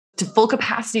to full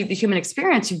capacity of the human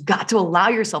experience, you've got to allow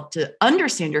yourself to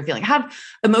understand your feeling, have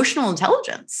emotional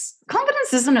intelligence.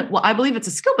 Confidence isn't, well, I believe it's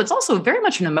a skill, but it's also very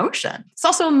much an emotion. It's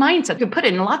also a mindset. You can put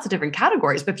it in lots of different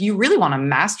categories, but if you really want to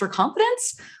master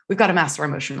confidence, we've got to master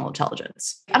emotional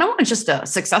intelligence. I don't want just a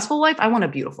successful life. I want a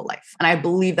beautiful life. And I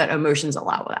believe that emotions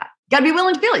allow that. You got to be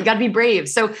willing to feel it. You got to be brave.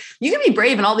 So you can be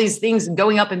brave in all these things,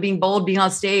 going up and being bold, being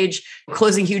on stage,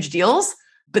 closing huge deals.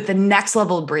 But the next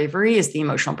level of bravery is the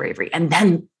emotional bravery. And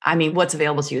then, what's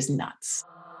available to you is nuts.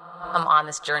 Come on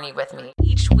this journey with me.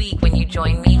 Each week when you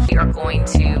join me, we are going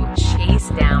to chase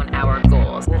down our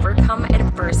goals, overcome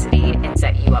adversity, and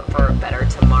set you up for a better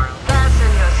tomorrow.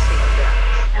 Fasten your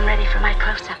seatbelts. I'm ready for my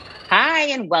close-up. Hi,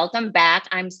 and welcome back.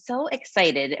 I'm so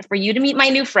excited for you to meet my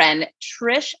new friend,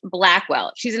 Trish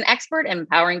Blackwell. She's an expert in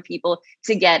empowering people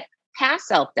to get past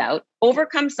self-doubt,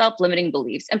 overcome self-limiting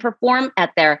beliefs, and perform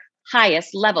at their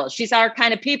highest level. She's our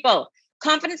kind of people.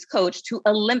 Confidence coach to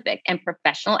Olympic and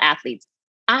professional athletes,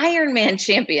 Ironman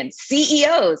champions,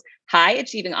 CEOs, high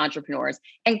achieving entrepreneurs,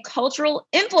 and cultural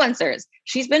influencers.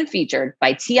 She's been featured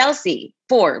by TLC,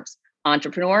 Forbes,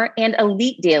 Entrepreneur, and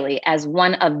Elite Daily as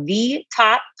one of the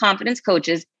top confidence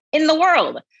coaches in the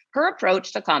world. Her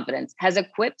approach to confidence has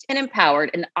equipped and empowered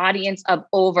an audience of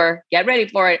over, get ready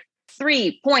for it,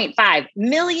 3.5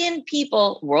 million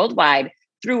people worldwide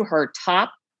through her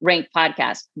top ranked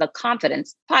podcast, The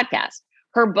Confidence Podcast.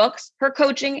 Her books, her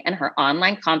coaching, and her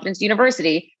online confidence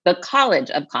university, the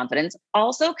College of Confidence,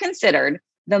 also considered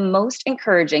the most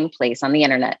encouraging place on the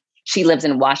internet. She lives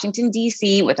in Washington,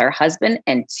 D.C. with her husband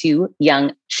and 2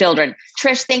 young children.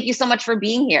 Trish, thank you so much for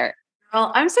being here.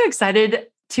 Well, I'm so excited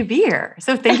to be here.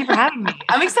 So thank you for having me.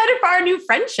 I'm excited for our new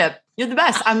friendship. You're the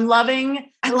best. I love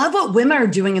what women are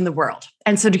doing in the world.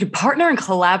 And so to partner and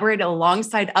collaborate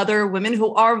alongside other women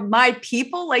who are my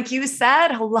people, like you said,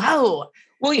 hello.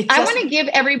 Well, I want to give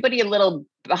everybody a little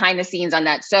behind the scenes on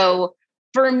that. So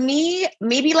for me,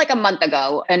 maybe like a month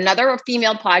ago, another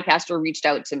female podcaster reached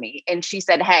out to me and she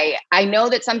said, hey, I know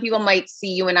that some people might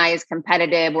see you and I as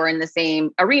competitive. We're in the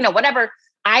same arena, whatever.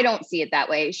 I don't see it that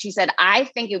way. She said, I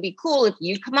think it would be cool if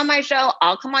you come on my show,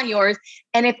 I'll come on yours.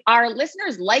 And if our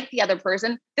listeners like the other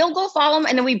person, they'll go follow them.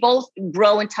 And then we both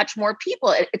grow and touch more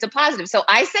people. It's a positive. So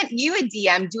I sent you a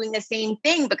DM doing the same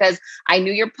thing because I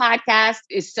knew your podcast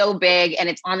is so big and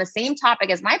it's on the same topic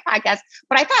as my podcast.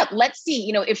 But I thought, let's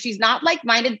see, if she's not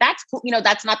like-minded, that's cool.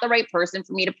 That's not the right person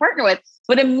for me to partner with.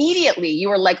 But immediately you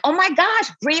were like, oh my gosh,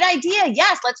 great idea.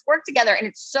 Yes, let's work together. And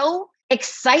it's so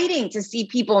exciting to see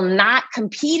people not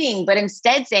competing, but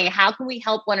instead saying, how can we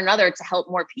help one another to help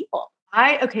more people?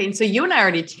 Okay. And so you and I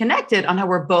already connected on how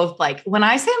we're both like, when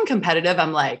I say I'm competitive,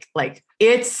 I'm like I've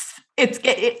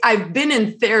been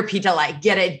in therapy to like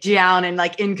get it down and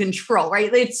like in control, right?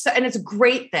 It's a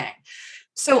great thing.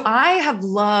 So I have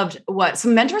loved what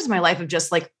some mentors in my life have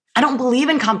just like, I don't believe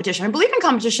in competition. I believe in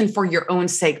competition for your own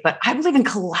sake, but I believe in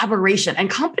collaboration and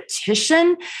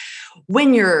competition.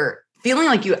 When you're feeling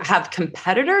like you have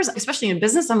competitors, especially in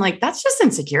business, I'm like, that's just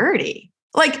insecurity.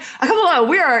 Like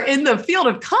we are in the field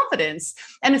of confidence.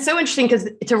 And it's so interesting because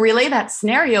to relay that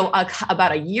scenario,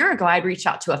 about a year ago, I'd reached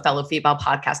out to a fellow female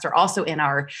podcaster also in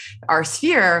our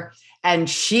sphere. And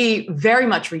she very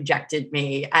much rejected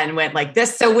me and went like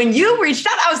this. So when you reached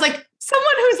out, I was like,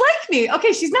 someone who's like me.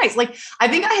 Okay, she's nice. Like, I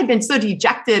think I had been so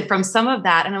dejected from some of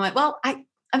that. And I went, well, I'm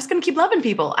just going to keep loving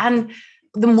people. And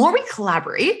the more we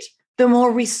collaborate, the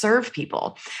more we serve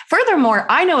people. Furthermore,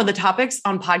 I know the topics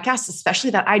on podcasts,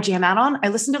 especially that I jam out on, I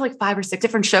listen to like 5 or 6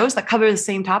 different shows that cover the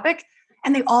same topic,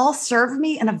 and they all serve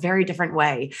me in a very different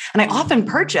way. And I often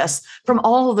purchase from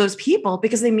all of those people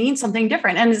because they mean something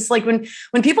different. And it's like when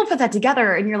people put that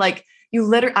together and you're like,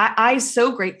 I'm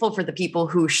so grateful for the people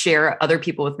who share other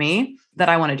people with me that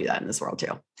I want to do that in this world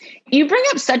too. You bring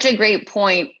up such a great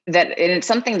point and it's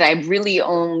something that I've really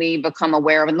only become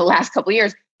aware of in the last couple of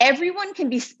years. Everyone can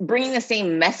be bringing the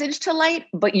same message to light,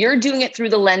 but you're doing it through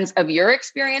the lens of your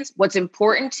experience, what's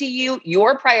important to you,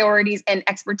 your priorities and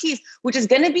expertise, which is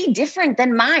going to be different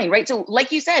than mine, right? So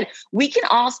like you said, we can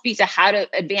all speak to how to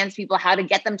advance people, how to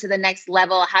get them to the next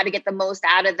level, how to get the most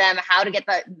out of them, how to get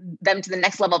them to the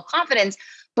next level of confidence.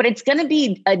 But it's going to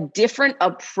be a different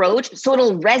approach. So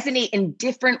it'll resonate in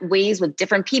different ways with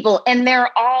different people, and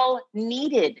they're all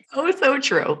needed. Oh, so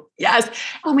true. Yes.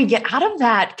 When we get out of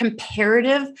that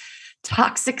comparative,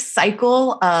 toxic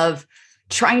cycle of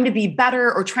trying to be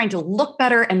better or trying to look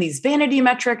better and these vanity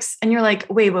metrics. And you're like,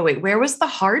 wait, where was the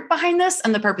heart behind this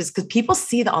and the purpose? Because people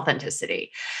see the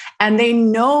authenticity and they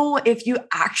know if you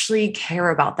actually care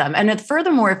about them. And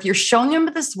furthermore, if you're showing them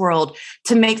this world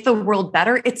to make the world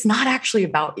better, it's not actually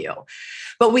about you.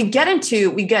 But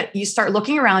you start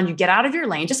looking around, you get out of your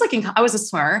lane, just like I was a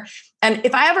swimmer. And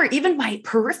if I ever, even my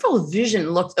peripheral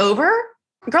vision looked over,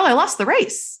 girl, I lost the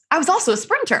race. I was also a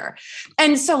sprinter.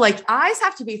 And so like eyes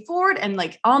have to be forward and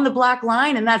like on the black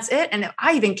line and that's it. And if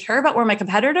I even care about where my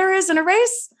competitor is in a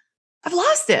race, I've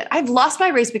lost it. I've lost my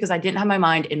race because I didn't have my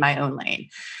mind in my own lane.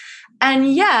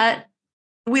 And yet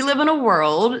we live in a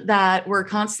world that we're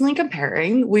constantly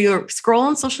comparing. We are scrolling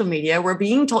on social media. We're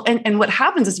being told, and what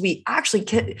happens is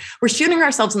we're shooting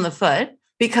ourselves in the foot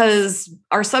because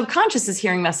our subconscious is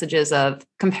hearing messages of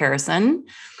comparison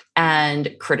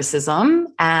and criticism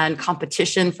and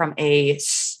competition from a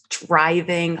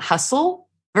striving hustle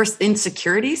versus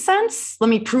insecurity sense. Let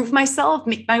me prove myself,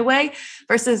 make my way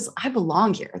versus I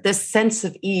belong here. This sense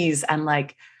of ease and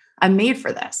like, I'm made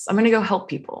for this. I'm going to go help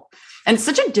people. And it's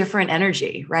such a different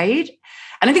energy, right?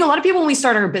 And I think a lot of people, when we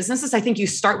start our businesses, I think you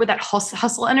start with that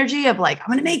hustle energy of like, I'm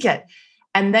going to make it.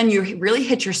 And then you really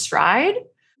hit your stride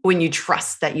when you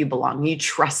trust that you belong, you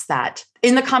trust that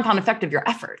in the compound effect of your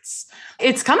efforts.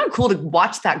 It's kind of cool to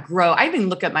watch that grow. I even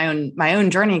look at my own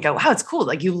journey and go, wow, it's cool.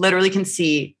 Like you literally can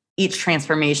see each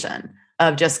transformation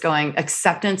of just going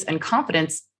acceptance and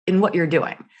confidence in what you're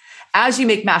doing as you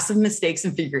make massive mistakes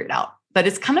and figure it out. But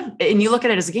it's kind of, and you look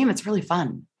at it as a game, it's really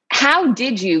fun. How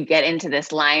did you get into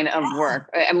this line of work?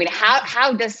 I mean,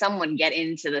 how does someone get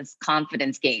into this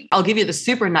confidence game? I'll give you the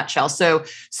super nutshell. So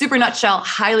super nutshell,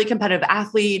 highly competitive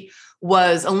athlete,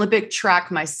 was Olympic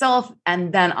track myself,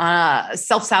 and then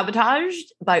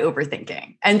self-sabotaged by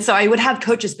overthinking. And so I would have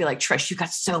coaches be like, Trish, you've got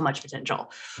so much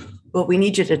potential, but we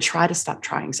need you to try to stop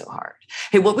trying so hard.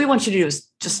 Hey, what we want you to do is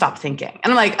just stop thinking.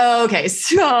 And I'm like, oh, okay,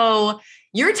 so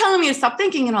you're telling me to stop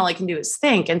thinking and all I can do is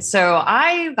think. And so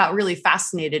I got really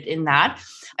fascinated in that.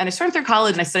 And I started through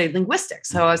college and I studied linguistics.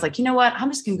 So I was like, you know what? I'm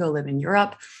just going to go live in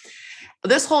Europe.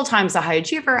 This whole time as a high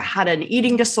achiever, had an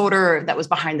eating disorder that was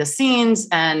behind the scenes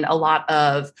and a lot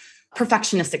of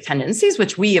perfectionistic tendencies,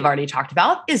 which we have already talked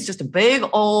about, is just a big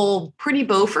old pretty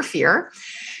bow for fear.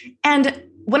 And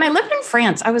when I lived in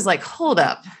France, I was like, hold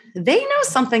up. They know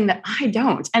something that I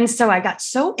don't. And so I got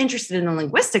so interested in the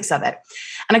linguistics of it.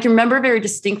 And I can remember very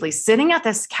distinctly sitting at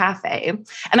this cafe.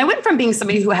 And I went from being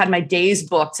somebody who had my days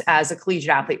booked as a collegiate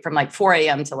athlete from like 4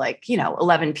 a.m. to like,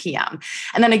 11 p.m.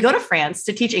 And then I go to France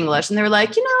to teach English and they were like,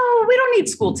 we don't need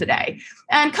school today.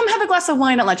 And come have a glass of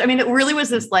wine at lunch. I mean, it really was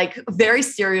this like very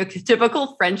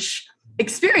stereotypical French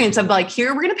experience of like,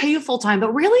 here, we're going to pay you full time,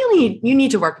 but really you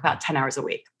need to work about 10 hours a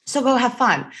week. So go have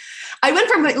fun. I went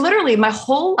from literally my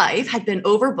whole life had been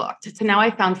overbooked to now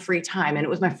I found free time. And it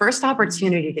was my first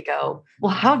opportunity to go,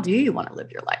 well, how do you want to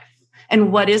live your life?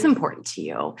 And what is important to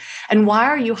you? And why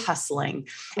are you hustling?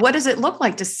 What does it look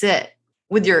like to sit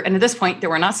with and at this point, there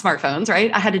were not smartphones,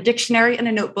 right? I had a dictionary and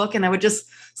a notebook and I would just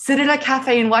sit at a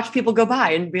cafe and watch people go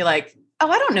by and be like, oh,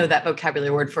 I don't know that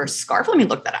vocabulary word for a scarf. Let me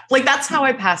look that up. Like that's how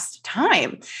I passed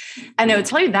time. And I would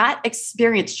tell you that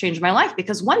experience changed my life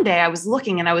because one day I was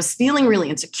looking and I was feeling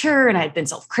really insecure and I had been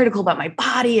self-critical about my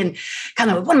body and kind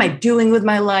of what am I doing with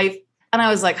my life? And I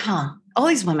was like, all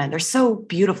these women, they're so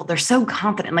beautiful. They're so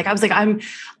confident. Like I was like,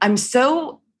 I'm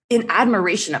so in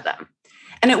admiration of them.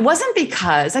 And it wasn't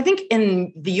because I think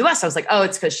in the US, I was like, oh,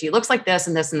 it's because she looks like this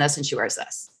and this and this, and she wears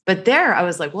this. But there I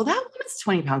was like, well, that woman's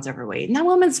 20 pounds overweight and that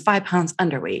woman's 5 pounds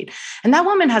underweight. And that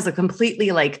woman has a completely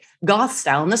like goth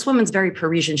style. And this woman's very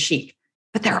Parisian chic,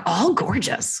 but they're all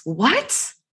gorgeous.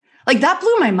 What? Like that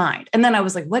blew my mind. And then I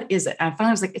was like, what is it? And I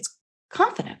finally was like, it's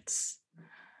confidence.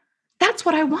 That's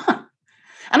what I want.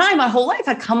 And I, my whole life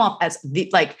had come up as the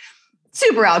like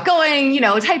super outgoing,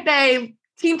 type A,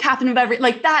 team captain of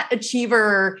like that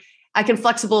achiever. I can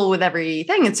flexible with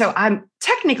everything. And so I'm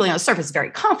technically on the surface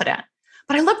very confident.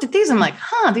 But I looked at these, I'm like,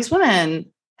 these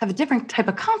women have a different type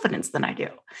of confidence than I do.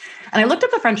 And I looked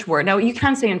up the French word. Now, you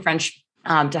can say in French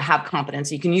to have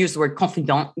confidence, you can use the word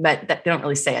confident, but they don't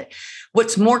really say it.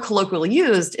 What's more colloquially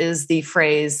used is the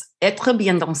phrase être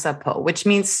bien dans sa peau, which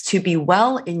means to be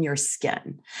well in your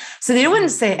skin. So they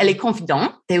wouldn't say elle est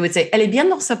confidente. They would say elle est bien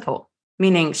dans sa peau,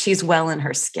 meaning she's well in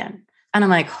her skin. And I'm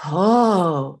like,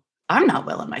 I'm not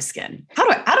well in my skin. How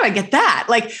do I get that?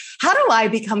 Like, how do I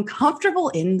become comfortable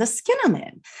in the skin I'm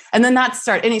in? And then that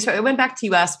started. And so I went back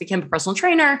to US, became a personal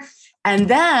trainer. And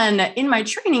then in my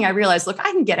training, I realized, look,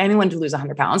 I can get anyone to lose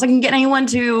 100 pounds. I can get anyone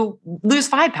to lose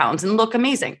 5 pounds and look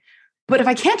amazing. But if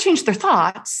I can't change their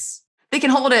thoughts, they can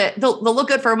hold it. They'll look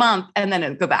good for a month and then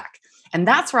it'll go back. And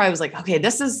that's where I was like, okay,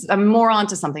 I'm more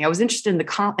onto something. I was interested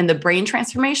in the brain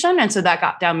transformation. And so that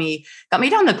got me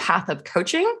down the path of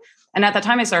coaching. And at that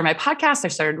time I started my podcast, I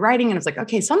started writing, and I was like,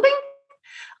 okay,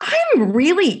 I'm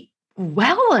really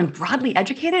well and broadly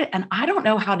educated, and I don't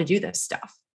know how to do this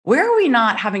stuff. Where are we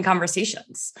not having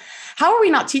conversations? How are we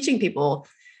not teaching people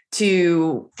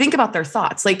to think about their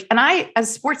thoughts? Like, and I, as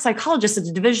a sports psychologist at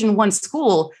a Division I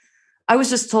school, I was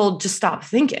just told, just stop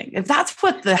thinking. If that's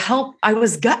what the help I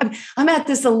was got, I'm at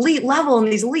this elite level,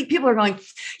 and these elite people are going,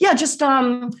 yeah, just,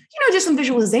 do some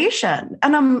visualization.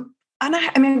 And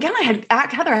I mean, again,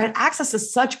 Heather, I had access to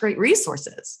such great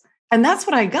resources. And that's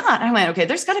what I got. I went, okay,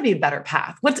 there's got to be a better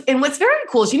path. What's very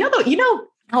cool is,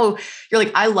 how you're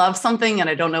like, I love something and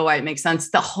I don't know why it makes sense.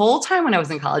 The whole time when I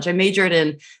was in college, I majored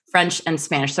in French and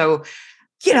Spanish. So,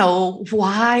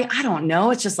 why? I don't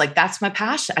know. It's just like, that's my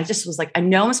passion. I just was like, I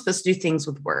know I'm supposed to do things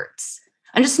with words.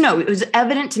 I just know it was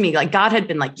evident to me. Like God had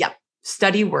been like, yep,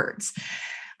 study words.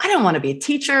 I don't want to be a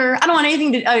teacher. I don't want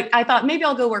anything to, I thought maybe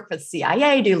I'll go work for the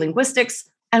CIA, do linguistics.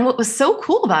 And what was so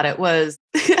cool about it was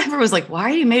everyone was like, why are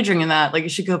you majoring in that? Like, you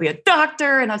should go be a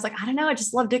doctor. And I was like, I don't know. I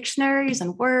just love dictionaries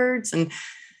and words and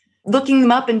looking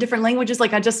them up in different languages.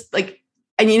 Like,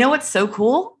 and you know what's so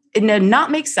cool? It did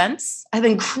not make sense. I have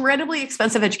incredibly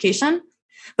expensive education,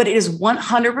 but it is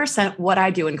 100% what I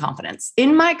do in confidence.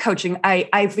 In my coaching,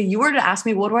 if you were to ask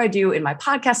me, what do I do in my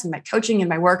podcast, in my coaching, in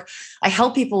my work? I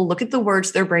help people look at the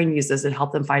words their brain uses and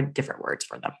help them find different words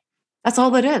for them. That's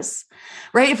all it is,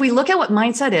 right? If we look at what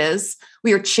mindset is,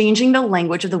 we are changing the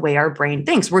language of the way our brain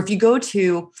thinks. Where if you go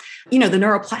to, the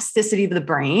neuroplasticity of the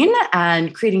brain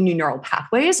and creating new neural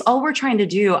pathways, all we're trying to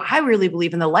do, I really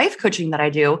believe in the life coaching that I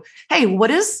do. Hey,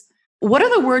 what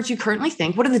are the words you currently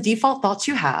think? What are the default thoughts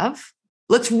you have?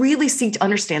 Let's really seek to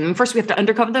understand them. First, we have to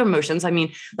uncover the emotions. I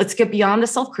mean, let's get beyond the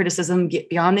self-criticism, get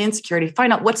beyond the insecurity,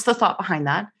 find out what's the thought behind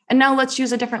that. And now let's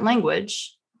use a different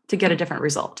language to get a different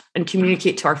result and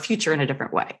communicate to our future in a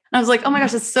different way. And I was like, oh my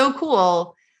gosh, it's so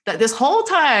cool that this whole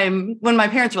time when my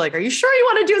parents were like, are you sure you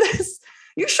want to do this?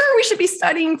 You sure we should be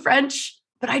studying French?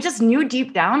 But I just knew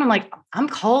deep down, I'm like, I'm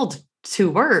called to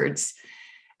words.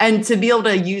 And to be able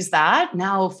to use that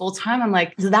now full time, I'm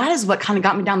like, that is what kind of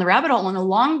got me down the rabbit hole. And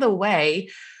along the way,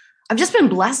 I've just been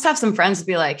blessed to have some friends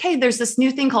be like, hey, there's this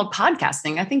new thing called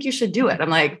podcasting. I think you should do it. I'm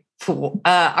like, all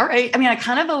right. I mean, I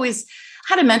kind of always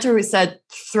had a mentor who said,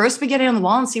 throw spaghetti on the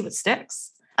wall and see what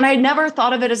sticks. And I never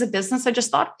thought of it as a business. I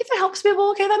just thought if it helps people,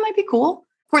 okay, that might be cool.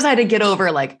 Of course, I had to get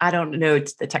over like, I don't know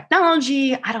the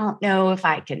technology. I don't know if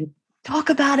I can talk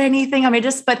about anything.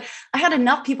 But I had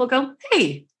enough people go,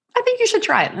 hey, I think you should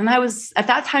try it. And I was at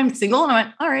that time single and I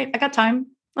went, all right, I got time.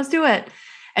 Let's do it.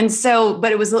 And so,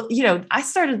 but it was, I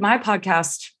started my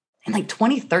podcast in like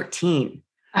 2013.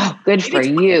 Oh, good for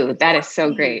you. That is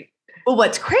so great. Well,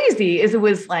 what's crazy is it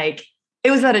was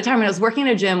at a time when I was working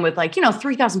in a gym with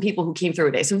 3,000 people who came through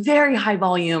a day. So very high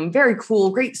volume, very cool,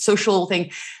 great social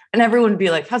thing. And everyone would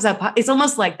be like, how's that? It's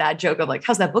almost like that joke of like,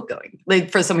 how's that book going?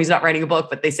 Like for somebody who's not writing a book,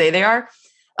 but they say they are.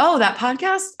 Oh, that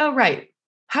podcast? Oh, right.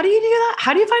 How do you do that?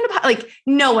 How do you find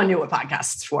no one knew what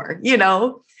podcasts were,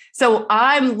 So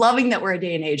I'm loving that we're a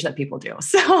day and age that people do.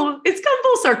 So it's come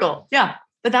full circle. Yeah.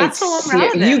 But that's the long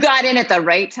round. You got in at the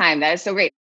right time. That is so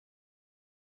great.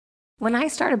 When I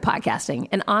started podcasting,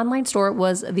 an online store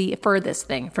was the furthest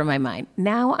thing from my mind.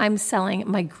 Now I'm selling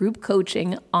my group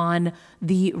coaching on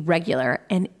the regular,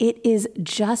 and it is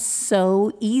just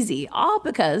so easy, all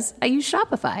because I use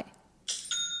Shopify.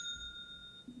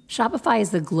 Shopify is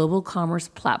the global commerce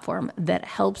platform that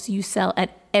helps you sell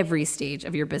at every stage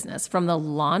of your business, from the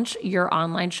launch your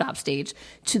online shop stage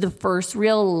to the first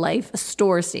real life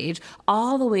store stage,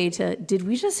 all the way to, did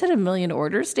we just hit 1 million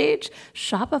orders stage?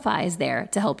 Shopify is there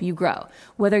to help you grow.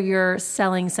 Whether you're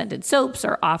selling scented soaps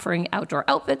or offering outdoor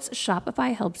outfits,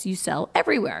 Shopify helps you sell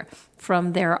everywhere.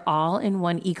 From their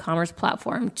all-in-one e-commerce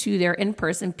platform to their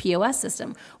in-person POS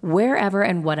system, wherever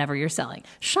and whatever you're selling,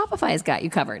 Shopify has got you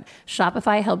covered.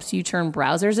 Shopify helps you turn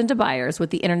browsers into buyers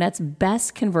with the internet's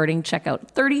best converting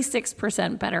checkout,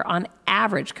 36% better on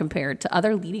average compared to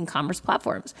other leading commerce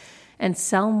platforms, and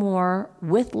sell more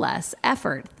with less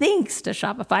effort thanks to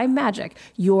Shopify Magic,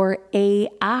 your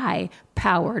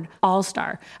AI-powered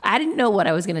all-star. I didn't know what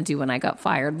I was going to do when I got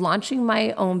fired. Launching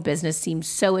my own business seemed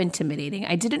so intimidating.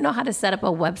 I didn't know how to set up a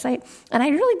website, and I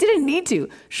really didn't need to.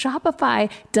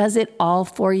 Shopify does it all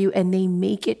for you, and they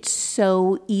make it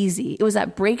so easy. It was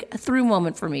that breakthrough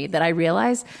moment for me that I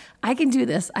realized I can do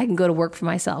this. I can go to work for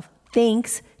myself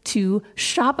thanks to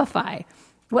Shopify.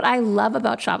 What I love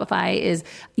about Shopify is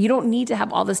you don't need to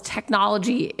have all this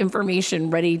technology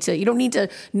information ready to, you don't need to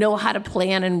know how to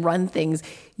plan and run things.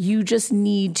 You just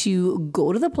need to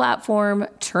go to the platform,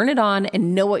 turn it on,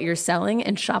 and know what you're selling.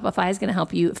 And Shopify is going to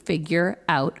help you figure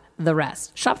out the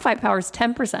rest. Shopify powers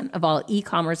 10% of all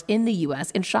e-commerce in the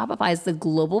US, and Shopify is the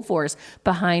global force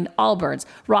behind Allbirds,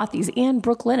 Rothy's, and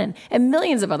Brooklinen, and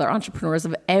millions of other entrepreneurs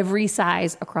of every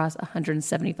size across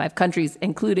 175 countries,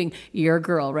 including your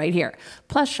girl right here.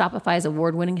 Plus, Shopify's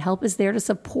award-winning help is there to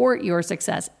support your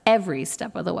success every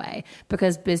step of the way,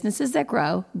 because businesses that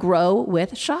grow, grow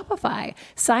with Shopify.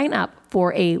 Sign up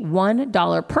for a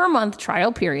 $1 per month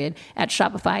trial period at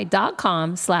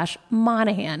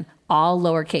shopify.com/Monahan, all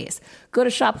lowercase. Go to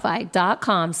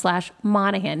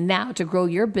shopify.com/Monahan now to grow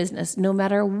your business no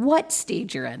matter what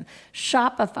stage you're in.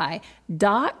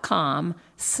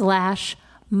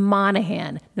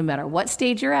 Shopify.com/Monahan. No matter what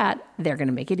stage you're at, they're going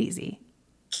to make it easy.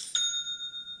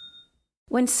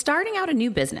 When starting out a new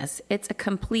business, it's a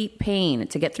complete pain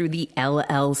to get through the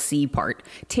LLC part.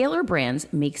 Taylor Brands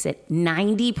makes it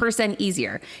 90%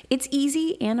 easier. It's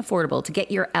easy and affordable to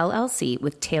get your LLC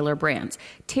with Taylor Brands.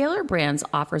 Taylor Brands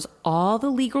offers all the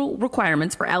legal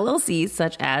requirements for LLCs,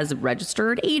 such as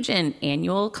registered agent,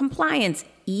 annual compliance,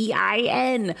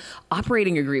 EIN,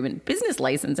 operating agreement, business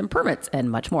license, and permits,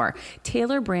 and much more.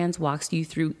 Taylor Brands walks you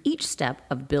through each step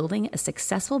of building a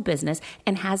successful business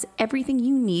and has everything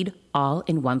you need all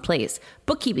in one place.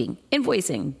 Bookkeeping,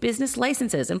 invoicing, business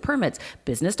licenses and permits,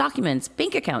 business documents,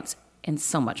 bank accounts, and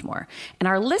so much more. And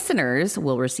our listeners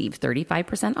will receive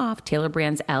 35% off Taylor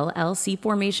Brands LLC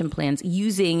formation plans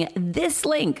using this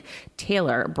link,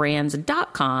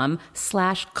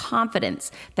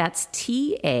 taylorbrands.com/confidence. That's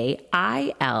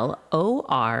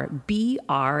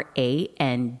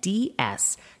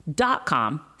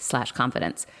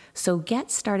TAILORBRANDS.com/confidence. So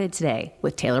get started today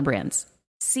with Taylor Brands.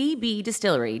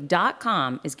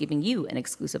 CBDistillery.com is giving you an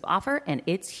exclusive offer, and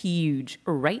it's huge.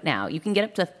 Right now, you can get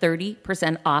up to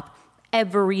 30% off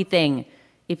everything.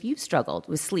 If you've struggled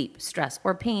with sleep, stress,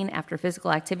 or pain after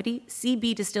physical activity,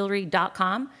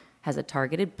 CBDistillery.com has a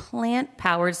targeted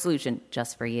plant-powered solution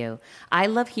just for you. I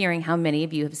love hearing how many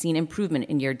of you have seen improvement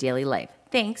in your daily life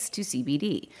thanks to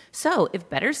CBD. So if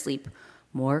better sleep,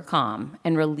 more calm,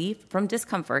 and relief from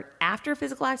discomfort after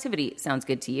physical activity sounds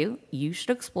good to you, you should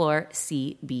explore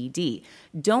CBD.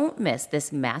 Don't miss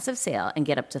this massive sale and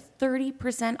get up to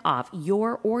 30% off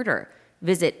your order.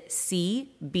 Visit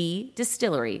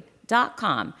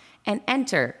cbdistillery.com and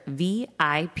enter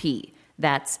VIP.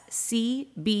 That's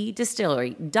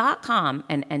cbdistillery.com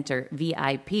and enter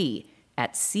VIP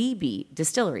at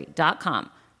cbdistillery.com.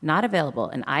 Not available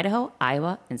in Idaho,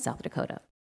 Iowa, and South Dakota.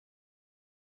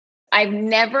 I've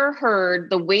never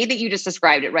heard the way that you just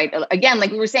described it, right? Again,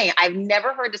 like we were saying, I've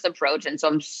never heard this approach. And so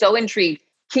I'm so intrigued.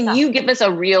 Can you give us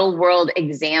a real world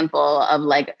example of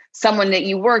like someone that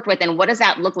you worked with, and what does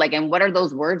that look like? And what are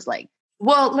those words like?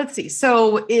 Well, let's see.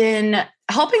 So in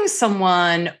helping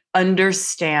someone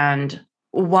understand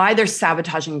why they're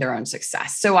sabotaging their own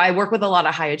success. So I work with a lot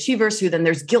of high achievers who then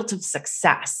there's guilt of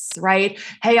success, right?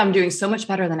 Hey, I'm doing so much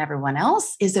better than everyone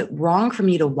else. Is it wrong for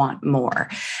me to want more?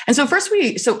 And so first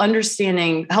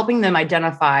understanding, helping them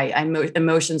identify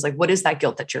emotions, like what is that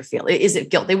guilt that you're feeling? Is it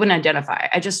guilt? They wouldn't identify.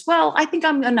 I think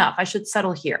I'm enough. I should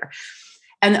settle here.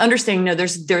 And understanding, no,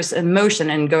 there's emotion,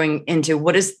 and going into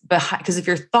what is behind, because if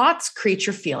your thoughts create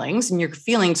your feelings and your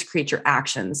feelings create your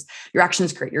actions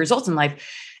create your results in life,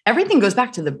 everything goes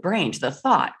back to the brain, to the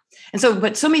thought. And so,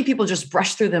 but so many people just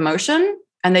brush through the emotion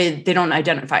and they don't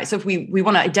identify. So if we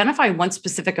want to identify one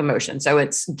specific emotion, so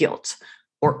it's guilt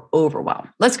or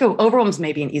overwhelm. Let's go. Overwhelm is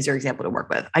maybe an easier example to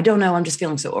work with. I don't know. I'm just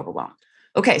feeling so overwhelmed.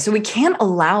 Okay. So we can't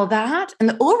allow that.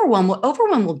 And what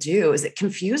overwhelm will do is it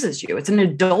confuses you. It's an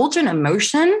indulgent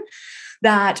emotion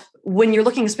that when you're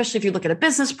looking, especially if you look at a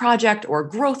business project or a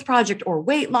growth project or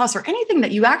weight loss or anything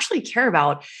that you actually care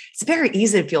about, it's very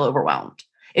easy to feel overwhelmed.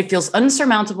 It feels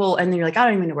unsurmountable. And then you're like, I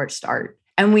don't even know where to start.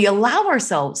 And we allow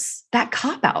ourselves that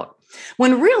cop out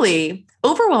when really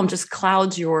overwhelm just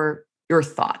clouds your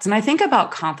thoughts. And I think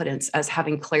about confidence as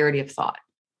having clarity of thought.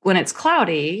 When it's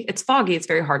cloudy, it's foggy, it's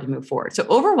very hard to move forward. So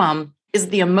overwhelm is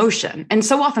the emotion. And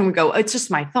so often we go, it's just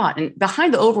my thought. And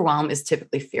behind the overwhelm is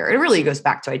typically fear. It really goes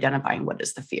back to identifying what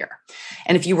is the fear.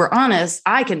 And if you were honest,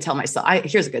 I can tell myself,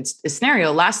 here's a good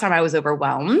scenario. Last time I was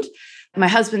overwhelmed, my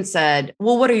husband said,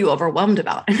 well, what are you overwhelmed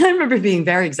about? And I remember being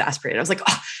very exasperated. I was like,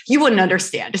 oh, you wouldn't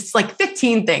understand. It's like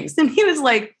 15 things. And he was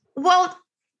like, well,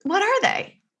 what are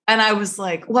they? And I was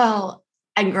like, well,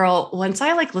 and girl, once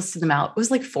I listed them out, it was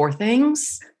 4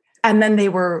 things. And then they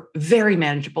were very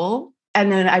manageable.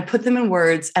 And then I put them in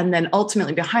words. And then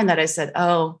ultimately behind that, I said,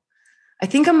 oh, I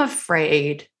think I'm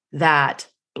afraid that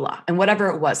blah, and whatever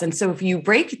it was. And so if you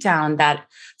break down that,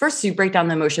 first you break down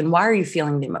the emotion. Why are you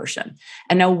feeling the emotion?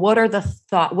 And now what is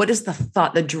the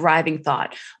thought, the driving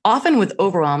thought? Often with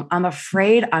overwhelm, I'm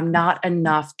afraid I'm not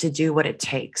enough to do what it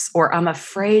takes, or I'm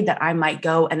afraid that I might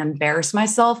go and embarrass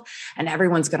myself and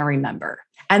everyone's going to remember.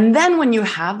 And then when you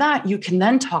have that, you can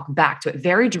then talk back to it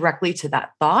very directly to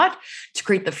that thought to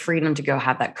create the freedom to go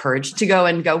have that courage to go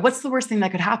and go, what's the worst thing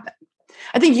that could happen?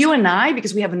 I think you and I,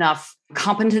 because we have enough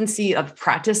competency of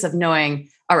practice of knowing,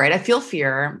 all right, I feel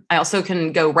fear. I also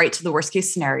can go right to the worst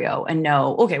case scenario and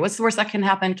know, okay, what's the worst that can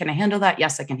happen? Can I handle that?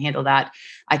 Yes, I can handle that.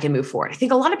 I can move forward. I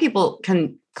think a lot of people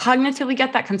can cognitively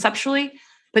get that conceptually,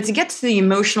 but to get to the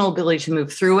emotional ability to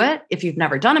move through it, if you've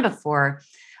never done it before,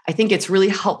 I think it's really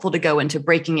helpful to go into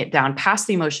breaking it down past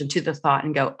the emotion to the thought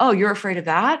and go, oh, you're afraid of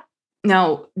that?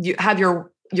 Now you have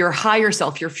your higher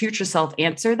self, your future self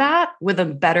answer that with a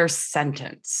better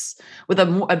sentence, with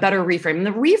a better reframe. And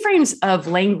the reframes of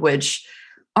language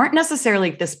aren't necessarily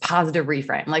this positive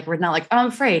reframe. Like we're not like, I'm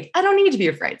afraid. I don't need to be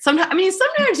afraid.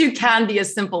 Sometimes you can be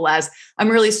as simple as I'm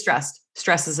really stressed.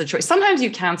 Stress is a choice. Sometimes you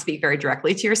can speak very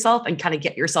directly to yourself and kind of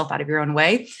get yourself out of your own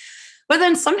way. But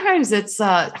then sometimes it's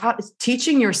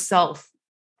teaching yourself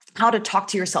how to talk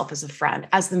to yourself as a friend,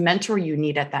 as the mentor you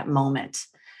need at that moment.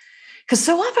 Because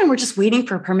so often we're just waiting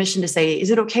for permission to say, is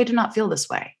it okay to not feel this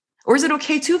way? Or is it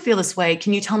okay to feel this way?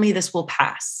 Can you tell me this will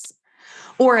pass?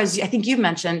 Or as I think you've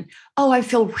mentioned, oh, I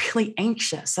feel really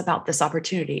anxious about this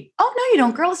opportunity. Oh, no, you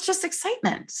don't, girl. It's just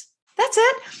excitement. That's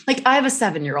it. Like I have a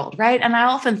 7-year-old, right? And I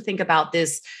often think about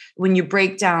this when you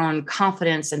break down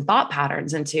confidence and thought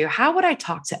patterns into how would I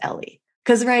talk to Ellie?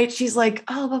 Because, right, she's like,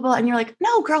 oh, blah, blah. And you're like,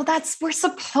 no, girl, we're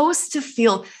supposed to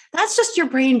feel, that's just your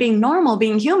brain being normal,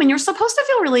 being human. You're supposed to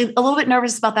feel really a little bit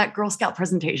nervous about that Girl Scout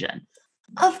presentation.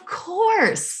 Of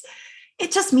course.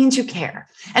 It just means you care.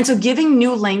 And so giving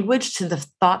new language to the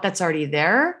thought that's already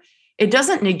there, it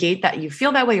doesn't negate that you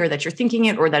feel that way or that you're thinking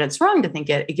it or that it's wrong to think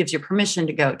it. It gives you permission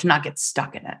to not get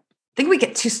stuck in it. I think we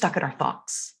get too stuck in our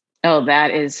thoughts. Oh, that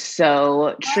is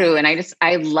so true. And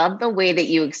I love the way that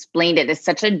you explained it. It's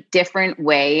such a different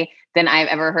way than I've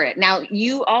ever heard it. Now,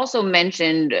 you also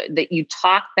mentioned that you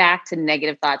talk back to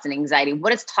negative thoughts and anxiety.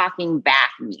 What does talking back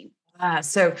mean?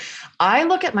 So I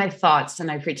look at my thoughts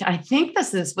and I preach. I think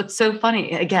this is what's so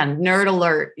funny. Again, nerd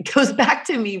alert. It goes back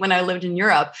to me when I lived in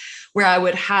Europe, where I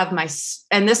would have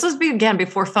and this was again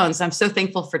before phones. So I'm so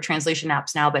thankful for translation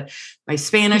apps now, but my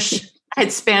Spanish, I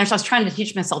had Spanish. I was trying to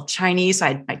teach myself Chinese. So I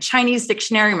had my Chinese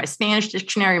dictionary, my Spanish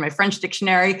dictionary, my French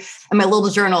dictionary, and my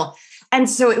little journal. And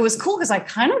so it was cool because I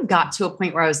kind of got to a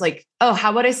point where I was like, oh,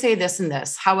 how would I say this and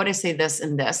this? How would I say this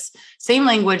and this? Same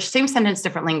language, same sentence,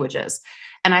 different languages.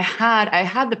 And I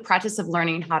had the practice of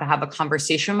learning how to have a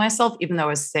conversation with myself, even though I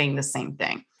was saying the same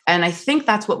thing. And I think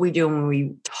that's what we do when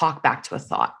we talk back to a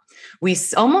thought. We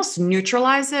almost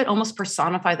neutralize it, almost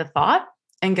personify the thought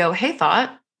and go, hey,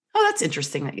 thought, oh, that's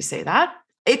interesting that you say that.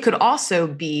 It could also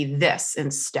be this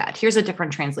instead. Here's a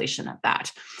different translation of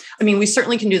that. I mean, we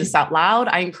certainly can do this out loud.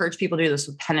 I encourage people to do this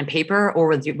with pen and paper or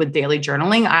with daily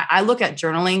journaling. I look at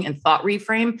journaling and thought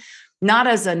reframe not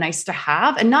as a nice to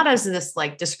have and not as this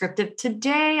like descriptive,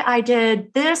 today I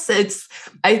did this.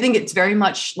 I think it's very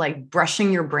much like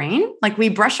brushing your brain. Like we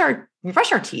brush our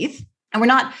teeth and we're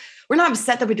not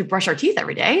upset that we have to brush our teeth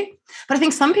every day. But I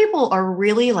think some people are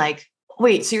really like,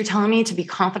 wait, so you're telling me to be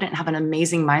confident and have an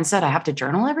amazing mindset, I have to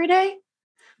journal every day? I'm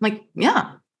like,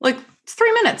 yeah, like it's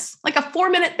 3 minutes, like a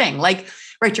 4-minute thing. Like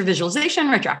write your visualization,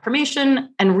 write your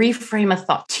affirmation, and reframe a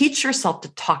thought. Teach yourself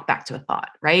to talk back to a thought,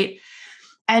 right?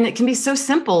 And it can be so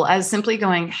simple as simply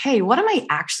going, hey, what am I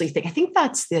actually thinking? I think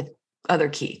that's the other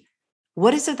key.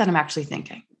 What is it that I'm actually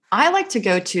thinking? I like to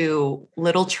go to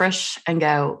little Trish and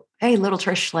go, hey, little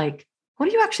Trish, like, what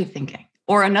are you actually thinking?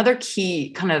 Or another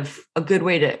key, kind of a good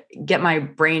way to get my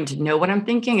brain to know what I'm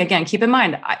thinking. Again, keep in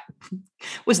mind, I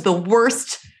was the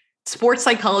worst sports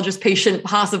psychologist patient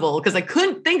possible because I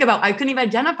couldn't even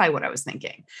identify what I was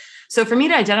thinking. So for me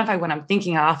to identify what I'm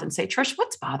thinking, I often say, Trish,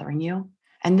 what's bothering you?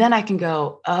 And then I can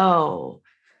go, oh,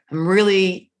 I'm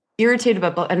really irritated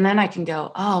about, and then I can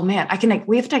go, oh man,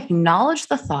 we have to acknowledge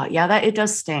the thought. Yeah, that it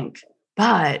does stink,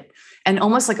 and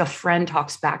almost like a friend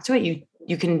talks back to it.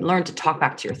 You can learn to talk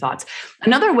back to your thoughts.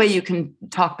 Another way you can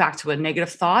talk back to a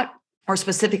negative thought, or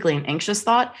specifically an anxious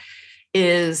thought,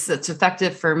 that's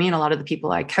effective for me and a lot of the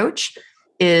people I coach,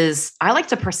 is I like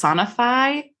to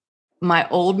personify my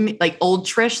old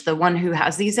Trish, the one who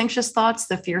has these anxious thoughts,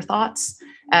 the fear thoughts,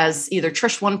 as either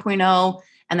Trish 1.0,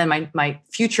 and then my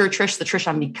future Trish, the Trish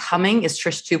I'm becoming, is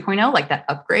Trish 2.0, like that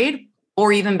upgrade.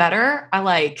 Or even better, I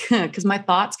like, because my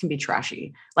thoughts can be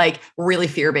trashy, like really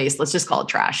fear-based. Let's just call it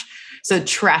trash. So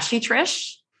trashy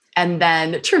Trish and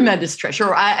then tremendous Trish.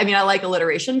 Or I mean, I like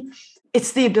alliteration.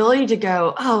 It's the ability to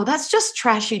go, oh, that's just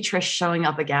trashy Trish showing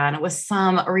up again with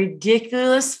some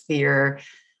ridiculous fear.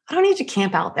 I don't need to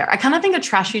camp out there. I kind of think of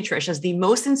trashy Trish as the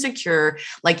most insecure,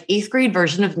 like 8th grade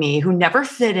version of me who never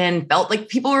fit in, felt like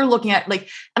people were looking at like,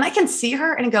 and I can see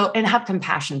her and go and have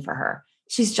compassion for her.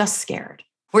 She's just scared.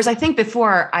 Whereas I think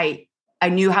before I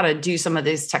knew how to do some of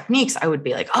these techniques, I would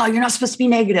be like, oh, you're not supposed to be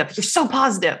negative. You're so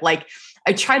positive. Like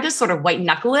I tried to sort of white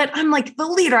knuckle it. I'm like the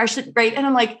leader, I should, right? And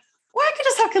I'm like, well, I could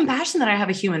just have compassion that I have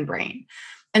a human brain.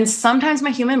 And sometimes my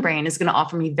human brain is going to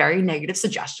offer me very negative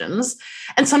suggestions.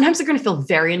 And sometimes they're going to feel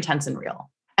very intense and real.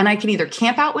 And I can either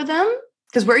camp out with them,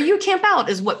 because where you camp out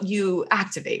is what you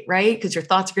activate, right? Because your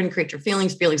thoughts are going to create your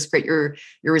feelings create your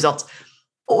results.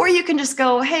 Or you can just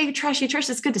go, hey, trashy Trish,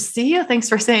 it's good to see you. Thanks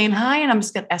for saying hi. And I'm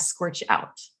just going to escort you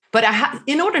out. But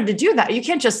in order to do that, you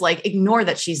can't just like ignore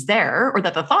that she's there or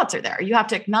that the thoughts are there. You have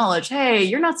to acknowledge, hey,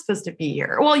 you're not supposed to be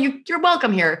here. Well, you're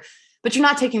welcome here, but you're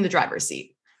not taking the driver's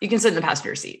seat. You can sit in the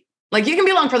passenger seat. Like you can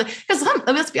be along for because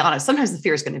let's be honest, sometimes the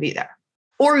fear is going to be there.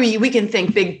 Or we can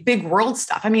think big world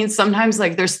stuff. I mean, sometimes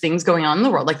like there's things going on in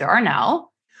the world like there are now,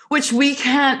 which we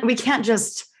can't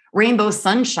just rainbow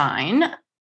sunshine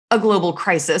a global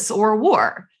crisis or a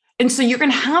war. And so you're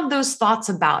going to have those thoughts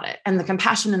about it and the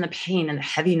compassion and the pain and the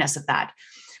heaviness of that.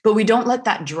 But we don't let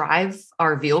that drive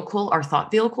our vehicle, our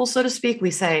thought vehicle, so to speak. We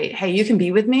say, hey, you can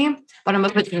be with me, but I'm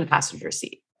going to put you in the passenger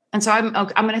seat. And so I'm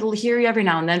going to hear you every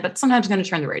now and then, but sometimes I'm going to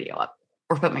turn the radio up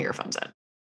or put my earphones in.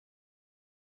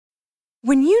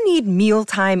 When you need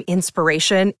mealtime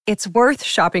inspiration, it's worth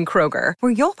shopping Kroger,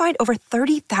 where you'll find over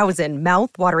 30,000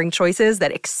 mouth-watering choices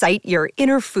that excite your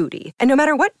inner foodie. And no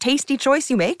matter what tasty choice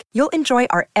you make, you'll enjoy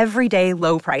our everyday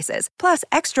low prices, plus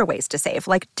extra ways to save,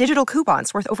 like digital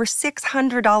coupons worth over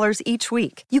 $600 each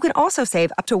week. You can also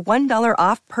save up to $1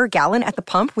 off per gallon at the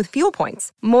pump with fuel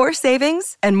points. More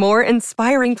savings and more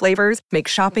inspiring flavors make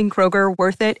shopping Kroger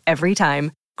worth it every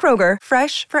time. Kroger,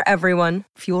 fresh for everyone.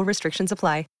 Fuel restrictions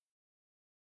apply.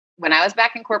 When I was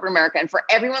back in corporate America, and for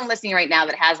everyone listening right now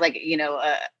that has like,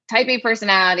 a type A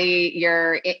personality,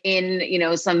 you're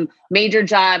in, some major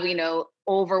job,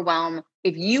 overwhelm.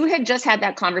 If you had just had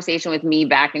that conversation with me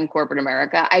back in corporate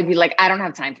America, I'd be like, I don't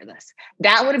have time for this.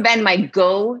 That would have been my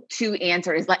go-to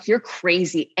answer is like, you're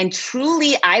crazy. And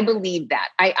truly, I believe that.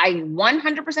 I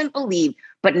 100% believe,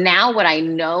 but now what I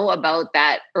know about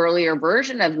that earlier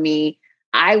version of me,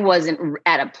 I wasn't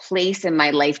at a place in my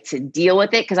life to deal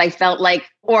with it because I felt like,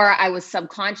 or I was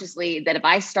subconsciously that if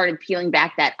I started peeling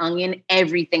back that onion,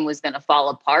 everything was going to fall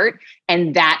apart.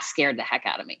 And that scared the heck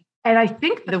out of me. And I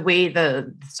think the way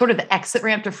the sort of the exit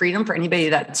ramp to freedom for anybody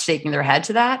that's shaking their head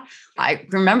to that, I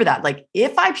remember that, like,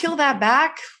 if I peel that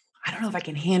back, I don't know if I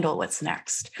can handle what's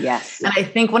next. Yes. And I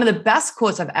think one of the best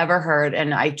quotes I've ever heard,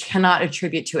 and I cannot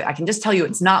attribute to it, I can just tell you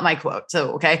it's not my quote.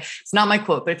 So, okay, it's not my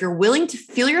quote, but if you're willing to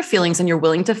feel your feelings and you're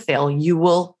willing to fail, you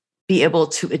will be able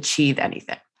to achieve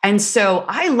anything. And so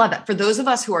I love it. For those of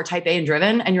us who are type A and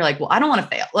driven, and you're like, well, I don't want to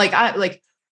fail.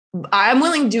 I'm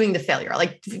willing doing the failure,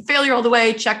 like failure all the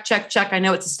way, check. I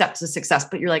know it's a step to success,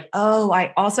 but you're like, oh,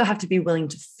 I also have to be willing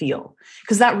to feel,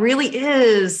 because that really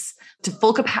is to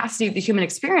full capacity of the human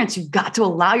experience. You've got to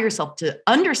allow yourself to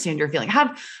understand your feeling,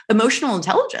 have emotional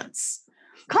intelligence.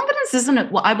 Confidence isn't,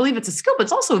 I believe it's a skill, but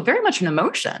it's also very much an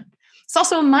emotion. It's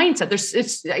also a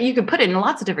mindset. You could put it in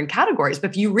lots of different categories, but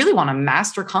if you really want to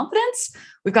master confidence,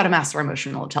 we've got to master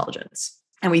emotional intelligence.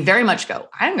 And we very much go,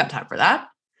 I haven't got time for that.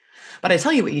 But I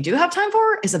tell you what you do have time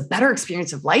for is a better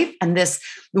experience of life. And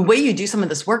the way you do some of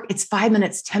this work, it's 5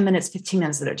 minutes, 10 minutes, 15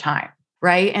 minutes at a time.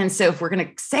 Right. And so if we're going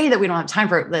to say that we don't have time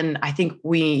for it, then I think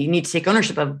we need to take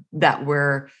ownership of that.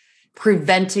 We're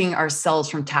preventing ourselves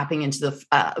from tapping into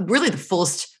the really the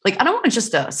fullest. Like, I don't want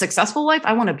just a successful life.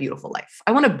 I want a beautiful life.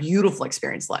 I want a beautiful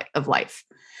experience of life.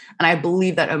 And I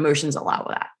believe that emotions allow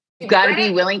that. You got to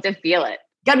be willing to feel it.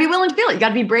 Got to be willing to feel it. You got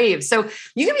to be brave. So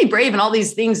you can be brave in all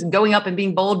these things, going up and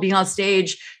being bold, being on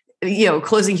stage,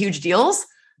 closing huge deals.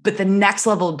 But the next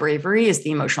level of bravery is the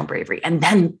emotional bravery. And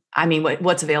then, I mean,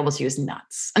 what's available to you is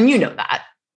nuts. And you know that.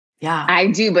 Yeah,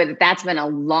 I do. But that's been a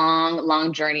long,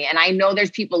 long journey. And I know there's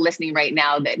people listening right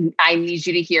now that I need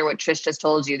you to hear what Trish just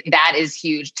told you. That is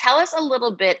huge. Tell us a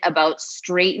little bit about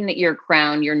Straighten Your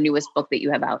Crown, your newest book that you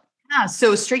have out. Yeah.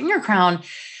 So Straighten Your Crown,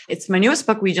 it's my newest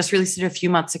book. We just released it a few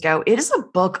months ago. It is a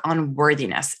book on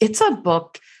worthiness. It's a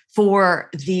book for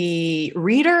the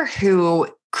reader who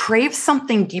craves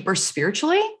something deeper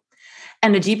spiritually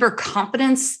and a deeper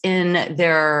confidence in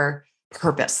their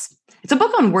purpose. It's a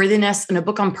book on worthiness and a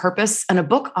book on purpose and a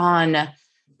book on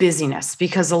busyness,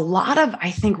 because a lot of, I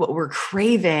think, what we're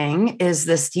craving is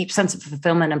this deep sense of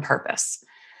fulfillment and purpose.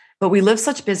 But we live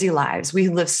such busy lives. We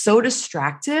live so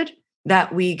distracted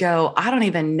that we go, I don't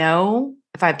even know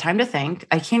if I have time to think.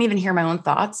 I can't even hear my own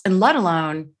thoughts, and let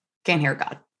alone can't hear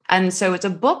God. And so it's a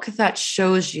book that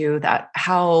shows you that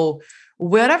how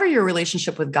whatever your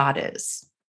relationship with God is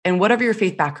and whatever your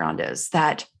faith background is,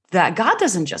 that God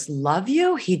doesn't just love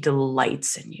you, he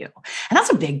delights in you. And that's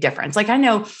a big difference. Like I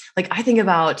know, like you think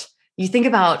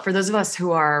about, for those of us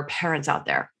who are parents out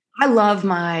there, I love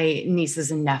my nieces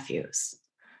and nephews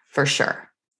for sure,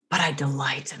 but I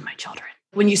delight in my children.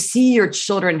 When you see your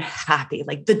children happy,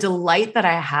 like the delight that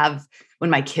I have when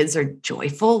my kids are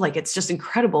joyful, like it's just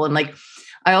incredible. And like,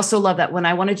 I also love that when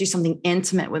I want to do something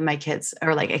intimate with my kids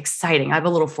or like exciting, I have a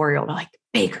little 4-year-old, I'm like,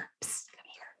 Baker, psst, come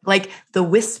here. Like the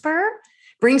whisper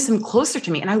brings him closer to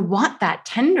me. And I want that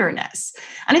tenderness.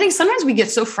 And I think sometimes we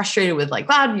get so frustrated with like,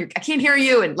 God, I can't hear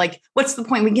you. And like, what's the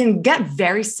point? We can get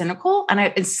very cynical.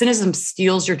 And cynicism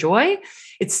steals your joy.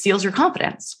 It steals your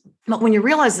confidence. But when you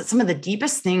realize that some of the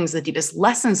deepest things, the deepest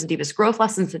lessons, the deepest growth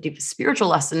lessons, the deepest spiritual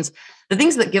lessons, the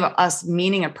things that give us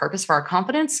meaning and purpose for our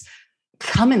confidence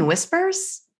come in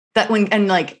whispers, and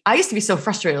like, I used to be so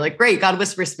frustrated, like, great, God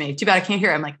whispers to me. Too bad I can't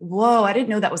hear. I'm like, whoa, I didn't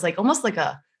know that was like almost like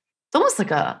an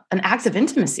act of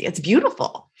intimacy. It's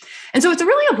beautiful. And so it's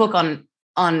really a book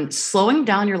on slowing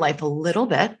down your life a little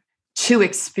bit to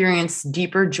experience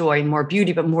deeper joy, more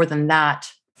beauty, but more than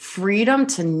that, freedom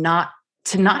to not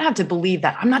have to believe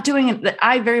that I'm not doing it, that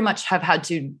I very much have had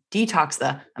to detox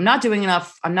I'm not doing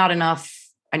enough. I'm not enough.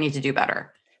 I need to do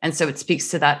better. And so it speaks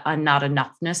to that not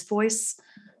enoughness voice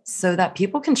so that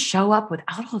people can show up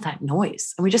without all that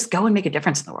noise and we just go and make a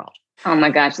difference in the world. Oh my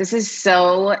gosh, this is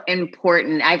so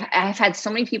important. I've had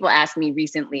so many people ask me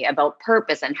recently about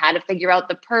purpose and how to figure out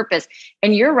the purpose.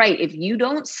 And you're right. If you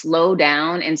don't slow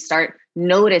down and start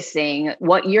noticing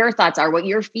what your thoughts are, what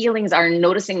your feelings are,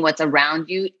 noticing what's around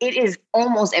you, it is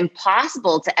almost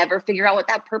impossible to ever figure out what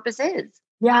that purpose is.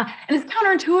 Yeah. And it's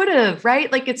counterintuitive,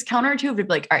 right? Like it's counterintuitive to be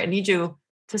like, all right, I need you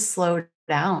to slow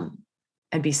down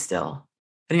and be still.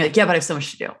 And you're like, yeah, but I have so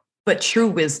much to do. But true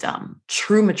wisdom,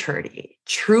 true maturity,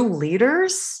 true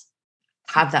leaders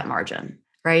have that margin,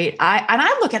 right?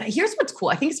 I look at it. Here's what's cool.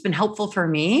 I think it's been helpful for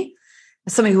me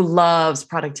as somebody who loves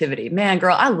productivity. Man,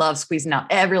 girl, I love squeezing out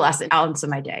every last ounce of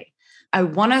my day. I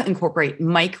want to incorporate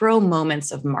micro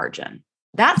moments of margin.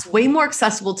 That's way more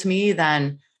accessible to me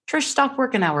than Trish, stop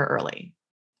work an hour early.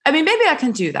 I mean, maybe I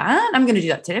can do that. I'm going to do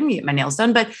that today. I'm going to get my nails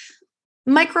done. But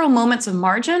micro moments of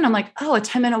margin, I'm like, oh, a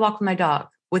 10-minute walk with my dog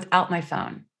without my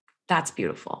phone. That's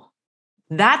beautiful.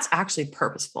 That's actually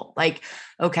purposeful. Like,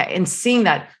 okay. And seeing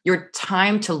that your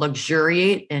time to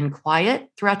luxuriate in quiet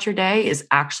throughout your day is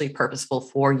actually purposeful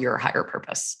for your higher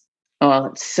purpose. Oh,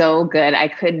 it's so good. I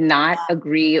could not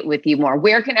agree with you more.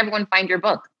 Where can everyone find your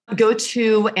book? Go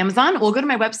to Amazon or go to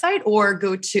my website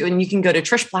and you can go to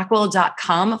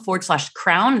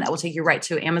trishblackwell.com/crown. That will take you right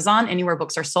to Amazon, anywhere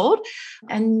books are sold,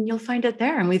 and you'll find it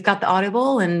there. And we've got the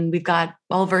Audible and we've got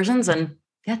all versions, and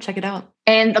yeah, check it out.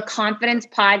 And the Confidence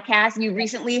Podcast, you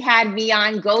recently had me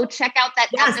on. Go check out that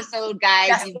episode,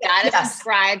 guys. You've got to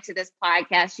subscribe to this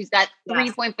podcast. She's got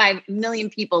 3.5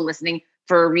 million people listening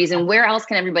for a reason. Where else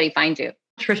can everybody find you?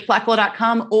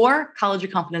 trishblackwell.com or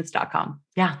collegeofconfidence.com.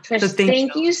 Yeah. Trish,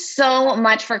 thank you so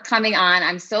much for coming on.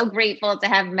 I'm so grateful to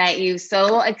have met you.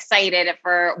 So excited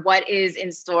for what is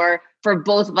in store for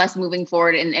both of us moving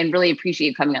forward, and really appreciate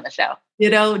you coming on the show.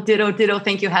 Ditto.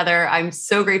 Thank you, Heather. I'm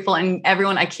so grateful. And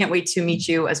everyone, I can't wait to meet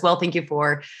you as well. Thank you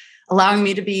for allowing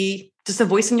me to be just a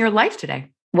voice in your life today.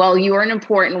 Well, you are an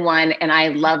important one, and I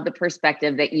love the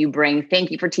perspective that you bring.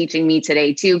 Thank you for teaching me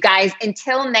today too. Guys,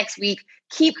 until next week,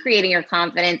 keep creating your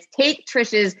confidence. Take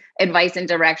Trish's advice and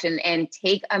direction and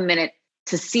take a minute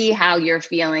to see how you're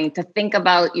feeling, to think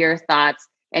about your thoughts,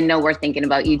 and know we're thinking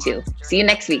about you too. See you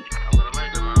next week.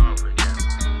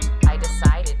 I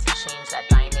decided to change that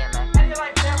dynamic.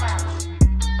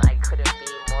 I couldn't be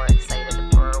more excited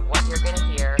for what you're going to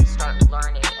hear, start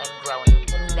learning and growing.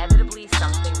 Inevitably,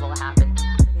 something will happen.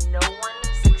 No one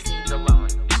succeeds alone.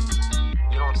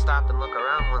 You don't stop and look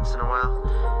around once in a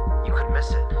while, you could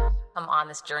miss it. Come on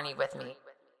this journey with me.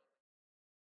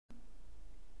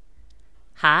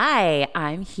 Hi,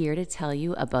 I'm here to tell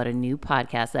you about a new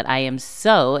podcast that I am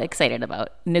so excited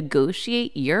about.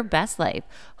 Negotiate Your Best Life,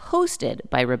 hosted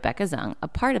by Rebecca Zung, a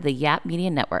part of the Yap Media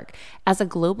Network. As a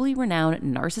globally renowned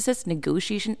narcissist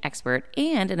negotiation expert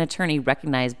and an attorney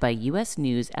recognized by U.S.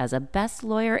 News as a best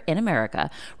lawyer in America,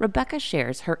 Rebecca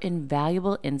shares her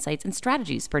invaluable insights and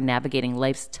strategies for navigating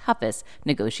life's toughest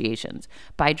negotiations.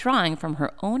 By drawing from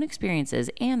her own experiences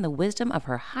and the wisdom of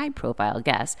her high-profile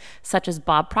guests, such as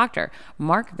Bob Proctor,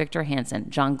 Mark Victor Hansen,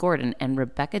 John Gordon, and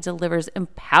Rebecca delivers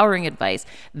empowering advice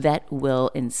that will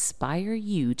inspire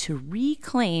you to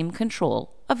reclaim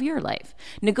control of your life.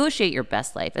 Negotiate Your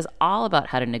Best Life is all about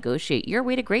how to negotiate your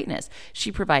way to greatness.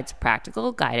 She provides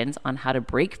practical guidance on how to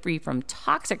break free from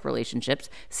toxic relationships,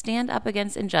 stand up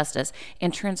against injustice,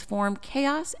 and transform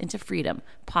chaos into freedom,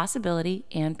 possibility,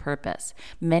 and purpose.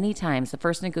 Many times, the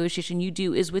first negotiation you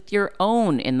do is with your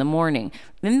own in the morning.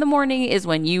 In the morning is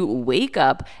when you wake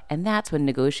up, and that's when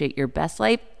Negotiate Your Best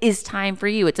Life is time for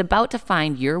you. It's about to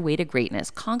find your way to greatness,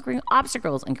 conquering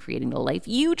obstacles, and creating the life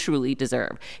you truly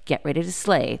deserve. Get ready to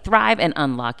slay, thrive, and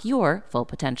unlock your full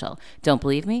potential. Don't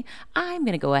believe me? I'm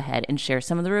going to go ahead and share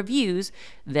some of the reviews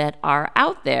that are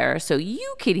out there so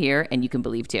you can hear and you can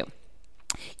believe too.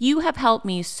 You have helped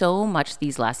me so much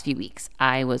these last few weeks.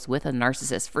 I was with a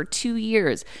narcissist for 2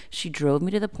 years. She drove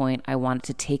me to the point I wanted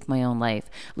to take my own life.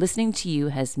 Listening to you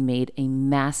has made a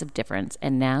massive difference,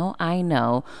 and now I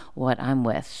know what I'm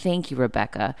with. Thank you,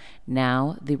 Rebecca.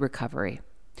 Now the recovery.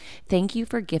 Thank you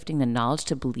for gifting the knowledge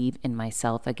to believe in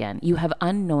myself again. You have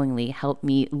unknowingly helped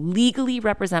me legally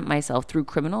represent myself through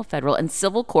criminal, federal, and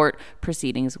civil court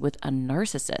proceedings with a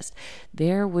narcissist.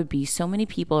 There would be so many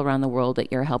people around the world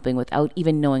that you're helping without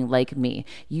even knowing, like me.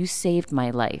 You saved my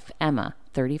life. Emma,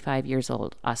 35 years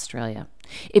old, Australia.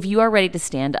 If you are ready to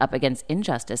stand up against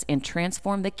injustice and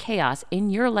transform the chaos in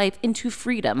your life into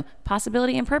freedom,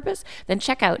 possibility, and purpose, then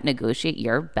check out Negotiate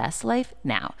Your Best Life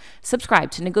now.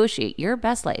 Subscribe to Negotiate Your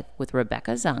Best Life with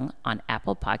Rebecca Zung on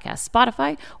Apple Podcasts,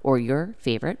 Spotify, or your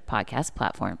favorite podcast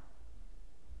platform.